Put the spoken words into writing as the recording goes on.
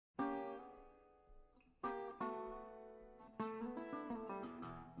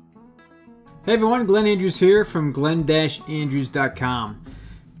Hey everyone, Glenn Andrews here from glenn-andrews.com.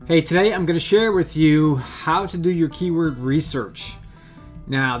 Hey, today I'm going to share with you how to do your keyword research.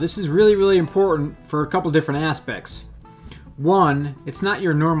 Now, this is really important for a couple different aspects. One, it's not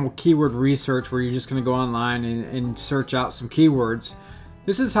your normal keyword research where you're just going to go online and search out some keywords.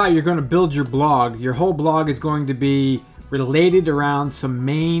 This is how you're going to build your blog. Your whole blog is going to be related around some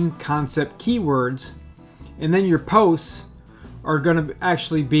main concept keywords, and then your posts are going to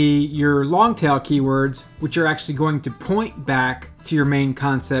actually be your long tail keywords, which are actually going to point back to your main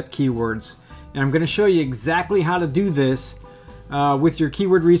concept keywords. And I'm going to show you exactly how to do this with your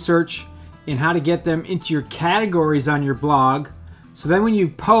keyword research and how to get them into your categories on your blog. So then when you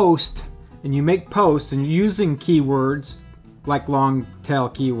post and you make posts and you're using keywords like long tail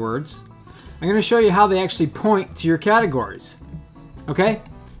keywords, I'm going to show you how they actually point to your categories. Okay?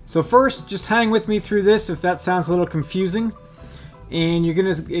 So first, just hang with me through this if that sounds a little confusing. And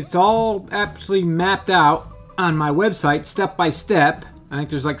it's all actually mapped out on my website step by step. I think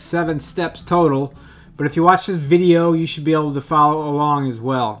there's like 7 steps total, but if you watch this video you should be able to follow along as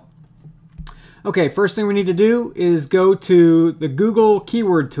well. Okay, first thing we need to do is go to the Google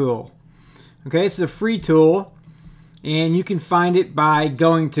keyword tool. Okay, this is a free tool and you can find it by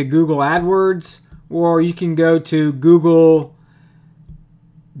going to Google AdWords, or you can go to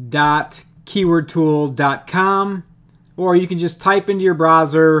google.keywordtool.com, or you can just type into your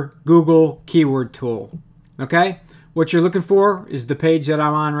browser Google keyword tool. Okay, what you're looking for is the page that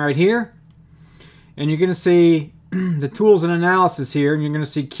I'm on right here, and you're going to see the tools and analysis here, and you're going to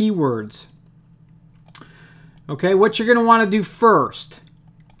see keywords. Okay, what you're going to want to do first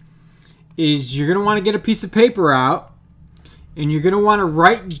is you're going to want to get a piece of paper out, and you're going to want to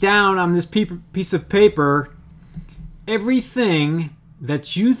write down on this piece of paper everything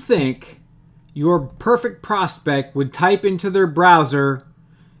that you think your perfect prospect would type into their browser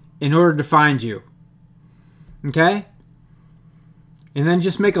in order to find you. Okay? And then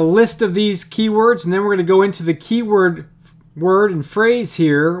just make a list of these keywords, and then we're going to go into the keyword word and phrase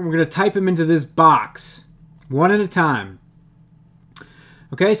here, and we're going to type them into this box one at a time.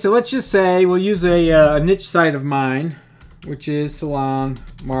 Okay, so let's just say we'll use a niche site of mine, which is salon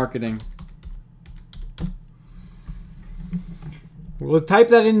marketing. We'll type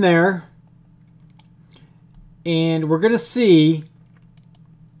that in there. And we're going to see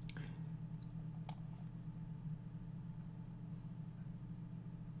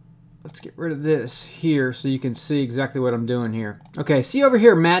let's get rid of this here so you can see exactly what I'm doing here. Okay, see over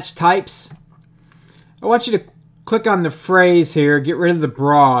here, match types. I want you to click on the phrase here, get rid of the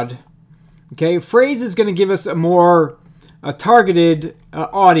broad. Okay, phrase is going to give us a more targeted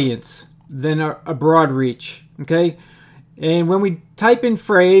audience than a broad reach. Okay. And when we type in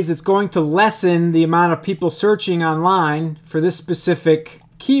phrase, it's going to lessen the amount of people searching online for this specific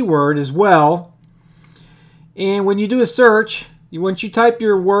keyword as well. And when you do a search, once you type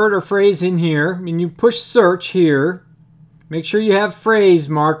your word or phrase in here, and you push search here, make sure you have phrase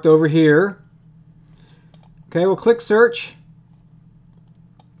marked over here. Okay, we'll click search.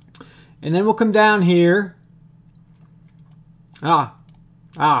 And then we'll come down here. Okay,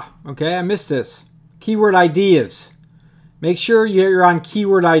 I missed this. Keyword ideas. Make sure you're on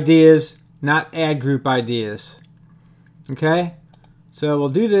keyword ideas, not ad group ideas. Okay, so we'll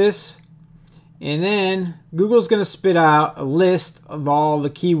do this, and then Google's going to spit out a list of all the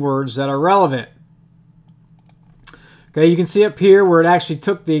keywords that are relevant. Okay, you can see up here where it actually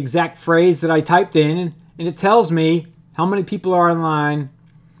took the exact phrase that I typed in, and it tells me how many people are online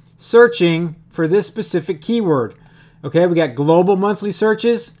searching for this specific keyword. Okay, we got global monthly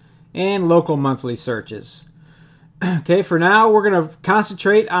searches and local monthly searches. Okay, for now we're going to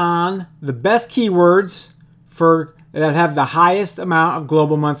concentrate on the best keywords that have the highest amount of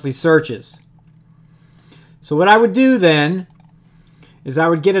global monthly searches. So what I would do then is I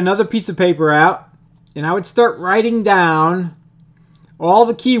would get another piece of paper out and I would start writing down all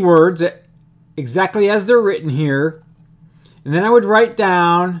the keywords exactly as they're written here, and then I would write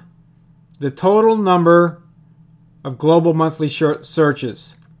down the total number of global monthly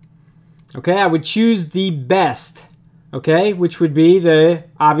searches. Okay, I would choose the best. Okay, which would be the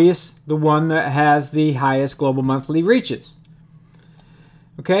one that has the highest global monthly reaches.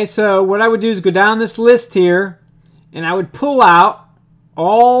 Okay, so what I would do is go down this list here, and I would pull out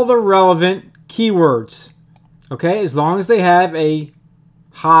all the relevant keywords. Okay, as long as they have a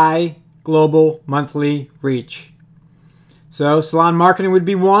high global monthly reach. So salon marketing would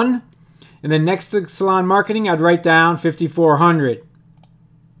be one, and then next to salon marketing, I'd write down 5,400.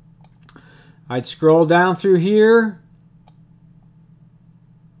 I'd scroll down through here.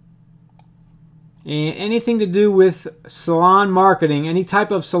 And anything to do with salon marketing, any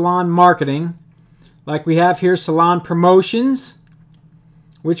type of salon marketing, like we have here, salon promotions,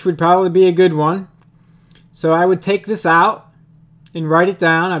 which would probably be a good one. So I would take this out and write it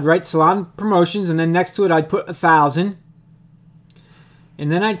down. I'd write salon promotions, and then next to it I'd put 1,000.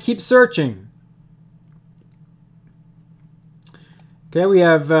 And then I'd keep searching. Okay, we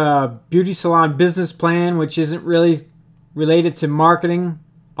have beauty salon business plan, which isn't really related to marketing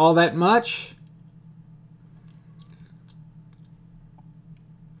all that much.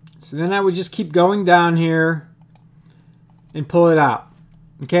 So then I would just keep going down here and pull it out.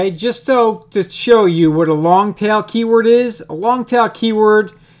 Okay, just so to show you what a long tail keyword is. A long tail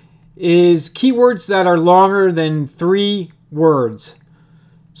keyword is keywords that are longer than 3 words.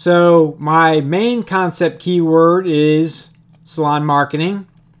 So my main concept keyword is salon marketing.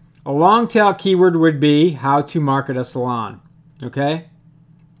 A long tail keyword would be how to market a salon. Okay?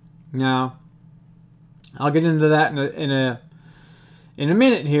 Now, I'll get into that in a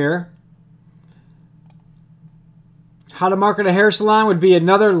minute here. How to market a hair salon would be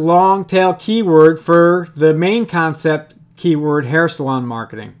another long tail keyword for the main concept keyword, hair salon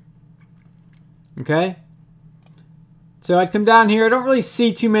marketing. Okay? So I'd come down here. I don't really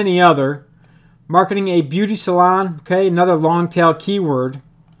see too many other. Marketing a beauty salon. Okay, another long tail keyword.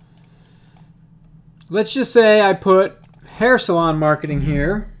 Let's just say I put hair salon marketing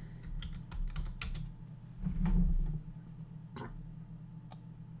here.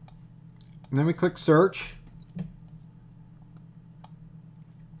 And then we click search.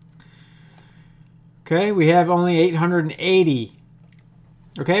 Okay, we have only 880.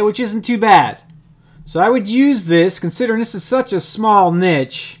 Okay, which isn't too bad. So I would use this, considering this is such a small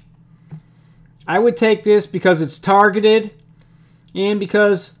niche. I would take this because it's targeted, and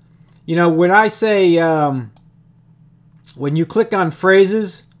because, you know, when I say, when you click on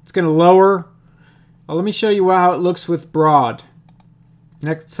phrases, it's going to lower. Well, let me show you how it looks with broad.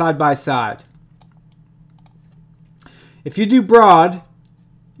 Next, side by side. If you do broad,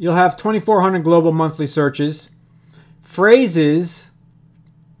 you'll have 2,400 global monthly searches. Phrases,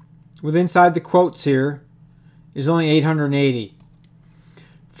 with inside the quotes here, is only 880.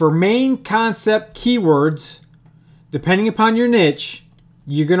 For main concept keywords, depending upon your niche,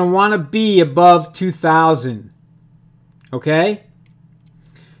 you're going to want to be above 2,000. Okay?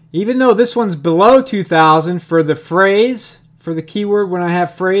 Even though this one's below 2,000 for the phrase, for the keyword when I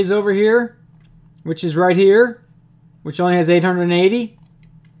have phrase over here, which is right here, which only has 880,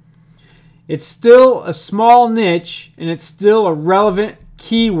 it's still a small niche, and it's still a relevant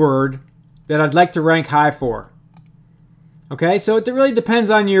keyword that I'd like to rank high for. Okay, so it really depends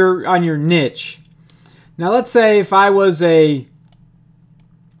on your niche. Now let's say if I was on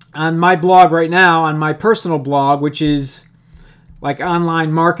my blog right now, on my personal blog, which is like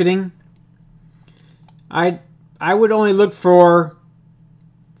online marketing, I would only look for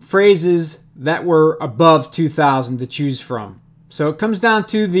phrases that were above 2,000 to choose from. So it comes down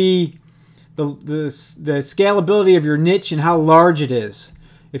to the scalability of your niche and how large it is.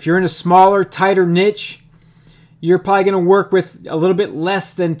 If you're in a smaller, tighter niche, you're probably going to work with a little bit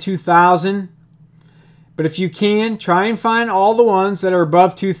less than 2,000. But if you can, try and find all the ones that are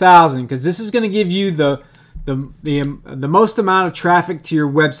above 2,000, because this is going to give you the most amount of traffic to your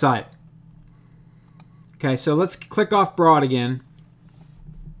website. Okay, so let's click off broad again.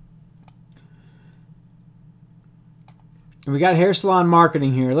 And we got hair salon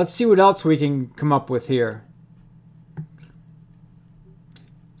marketing here. Let's see what else we can come up with here.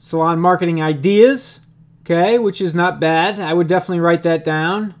 Salon marketing ideas, okay, which is not bad. I would definitely write that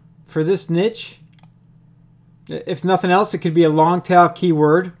down for this niche. If nothing else, it could be a long tail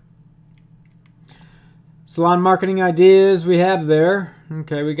keyword. Salon marketing ideas we have there.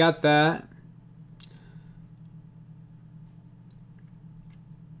 Okay, we got that.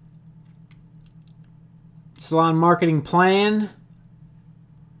 Salon marketing plan.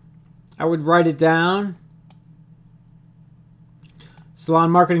 I would write it down. Salon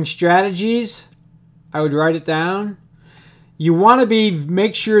marketing strategies. I would write it down. You want to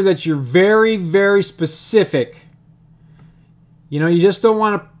make sure that you're very, very specific. You know, you just don't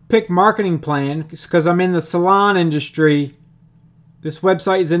want to pick marketing plan, because I'm in the salon industry. This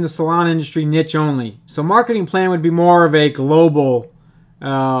website is in the salon industry niche only. So marketing plan would be more of a global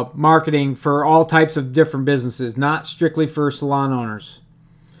marketing for all types of different businesses, not strictly for salon owners.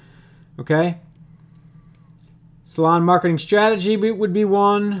 Okay? Salon marketing strategy would be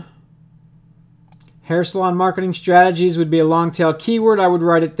one. Hair salon marketing strategies would be a long tail keyword. I would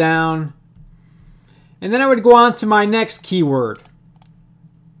write it down. And then I would go on to my next keyword,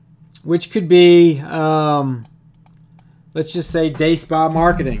 which could be, let's just say day spa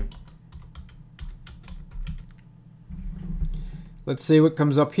marketing. Let's see what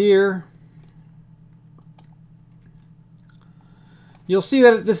comes up here. You'll see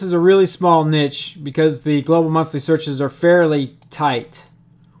that this is a really small niche because the global monthly searches are fairly tight.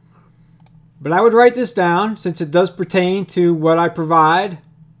 But I would write this down since it does pertain to what I provide.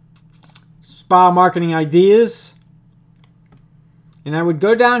 Spa marketing ideas. And I would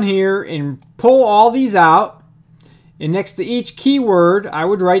go down here and pull all these out. And next to each keyword, I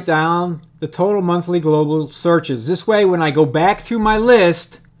would write down the total monthly global searches. This way, when I go back through my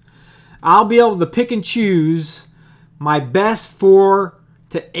list, I'll be able to pick and choose my best 4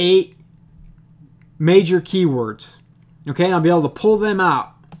 to 8 major keywords. Okay, and I'll be able to pull them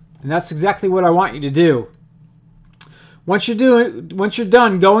out. And that's exactly what I want you to do. Once you're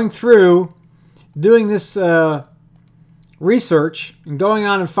done going through doing this research and going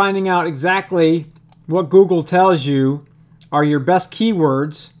on and finding out exactly what Google tells you are your best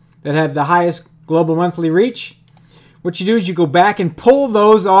keywords that have the highest global monthly reach, what you do is you go back and pull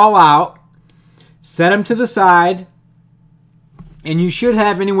those all out, set them to the side, and you should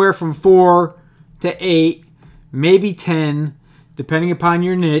have anywhere from 4 to 8, maybe 10, depending upon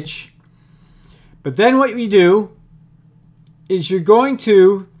your niche. But then what you do is you're going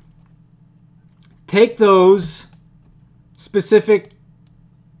to take those specific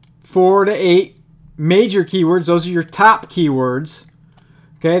 4 to 8 major keywords. Those are your top keywords.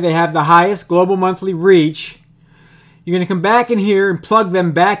 Okay, they have the highest global monthly reach. You're going to come back in here and plug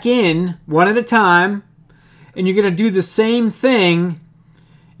them back in one at a time. And you're going to do the same thing.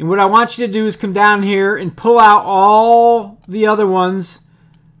 And what I want you to do is come down here and pull out all the other ones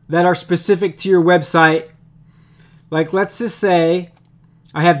that are specific to your website. Like, let's just say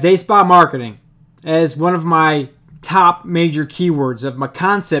I have day spa marketing as one of my top major keywords, of my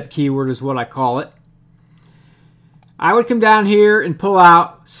concept keyword is what I call it. I would come down here and pull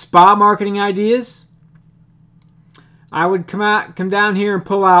out spa marketing ideas. I would come down here and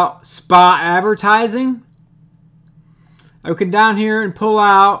pull out spa advertising. I would come down here and pull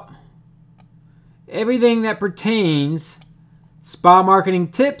out everything that pertains spa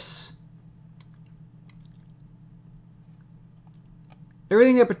marketing tips,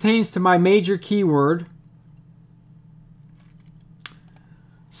 everything that pertains to my major keyword,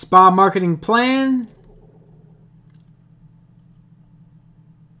 spa marketing plan,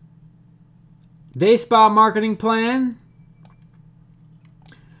 day spa marketing plan,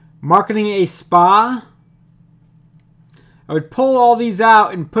 marketing a spa. I would pull all these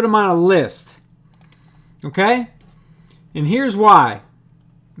out and put them on a list. Okay? And here's why.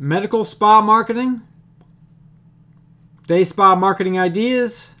 Medical spa marketing, day spa marketing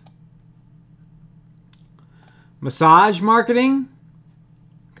ideas, massage marketing,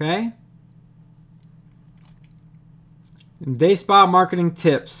 okay? And day spa marketing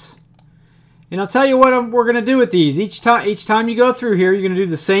tips. And I'll tell you what we're going to do with these. Each time you go through here, you're going to do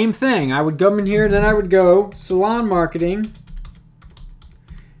the same thing. I would come in here, then I would go salon marketing.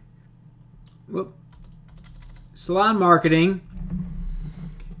 Salon marketing,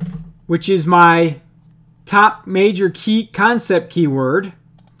 which is my top major key concept keyword.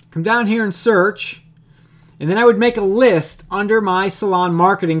 Come down here and search, and then I would make a list under my salon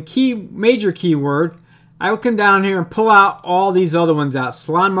marketing major keyword. I would come down here and pull out all these other ones out.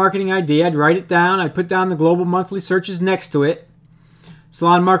 Salon marketing idea, I'd write it down. I'd put down the global monthly searches next to it.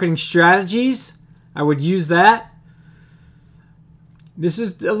 Salon marketing strategies, I would use that. This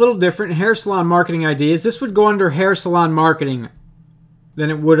is a little different. Hair salon marketing ideas. This would go under hair salon marketing than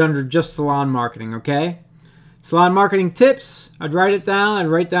it would under just salon marketing, okay? Salon marketing tips, I'd write it down. I'd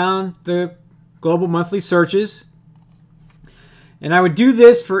write down the global monthly searches. And I would do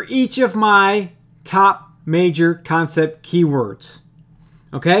this for each of my top major concept keywords.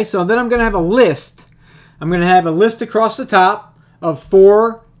 Okay, so then I'm going to have a list. I'm going to have a list across the top of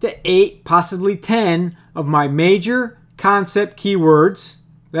 4 to 8, possibly 10 of my major concept keywords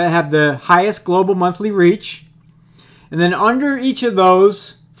that have the highest global monthly reach. And then under each of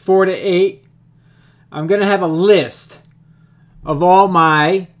those 4 to 8, I'm going to have a list of all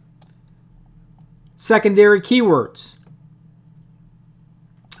my secondary keywords.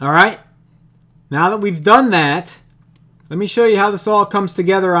 All right? Now that we've done that, let me show you how this all comes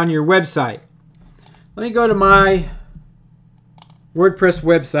together on your website. Let me go to my WordPress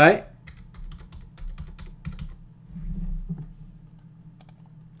website.